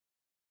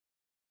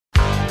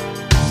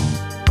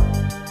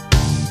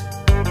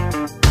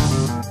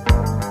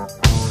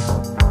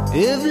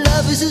If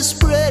love is as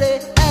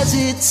pretty as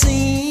it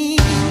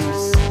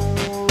seems,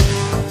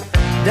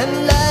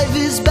 then life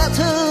is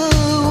better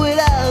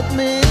without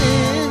me.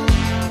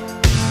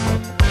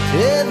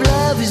 If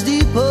love is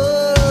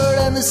deeper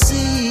than the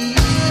sea,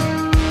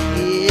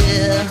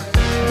 yeah,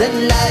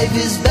 then life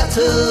is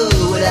better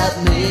without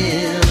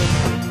me.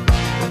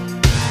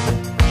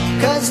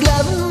 'Cause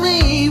loving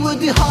me would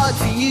be hard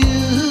for you.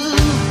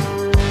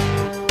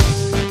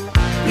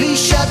 Please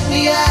shut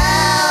me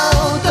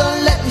out,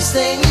 don't let me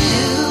stay in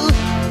you.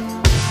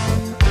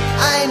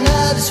 I'm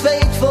not as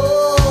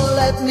faithful,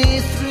 let me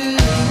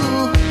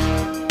through.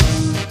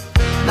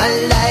 My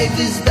life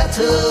is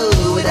better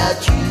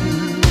without you.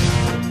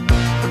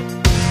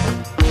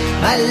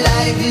 My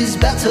life is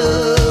better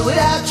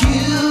without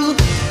you.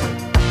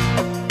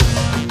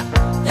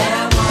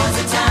 There was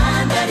a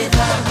time that he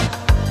thought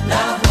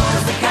love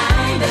was the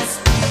kindest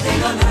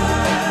thing on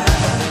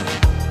earth,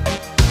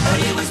 but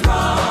he was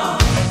wrong.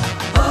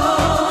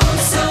 Oh,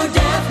 so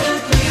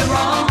definitely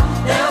wrong.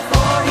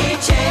 Therefore he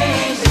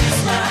changed his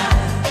mind.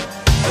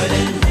 But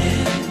in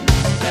him,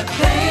 the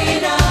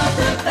pain of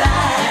the past.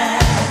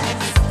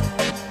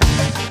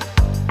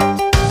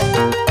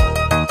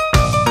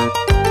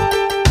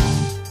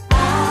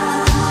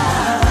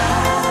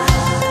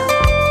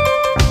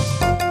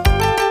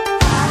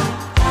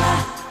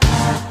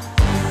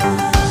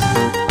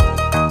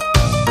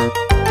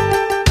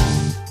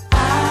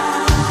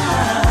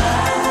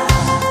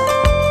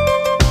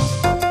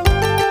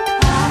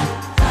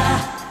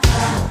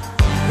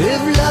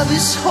 If love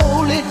is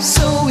holy,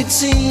 so it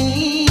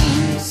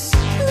seems,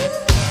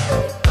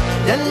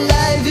 then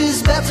life is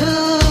better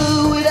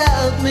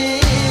without me.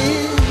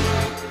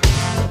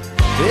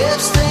 If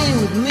staying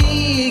with me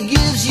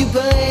gives you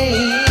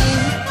pain,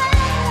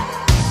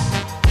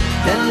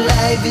 then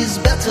life is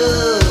better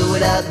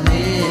without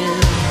me.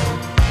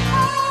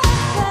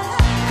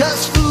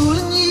 'Cause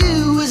fooling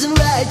you isn't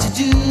right to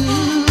do.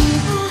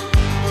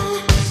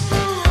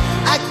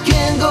 I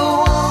can't go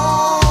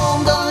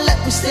on, don't let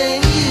me stay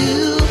in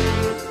you.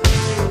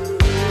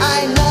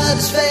 I'm not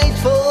as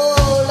faithful,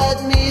 let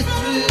me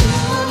through.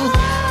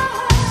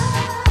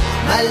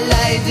 My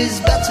life is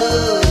better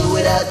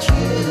without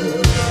you.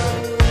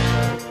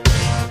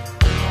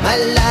 My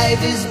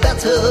life is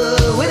better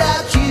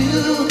without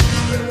you.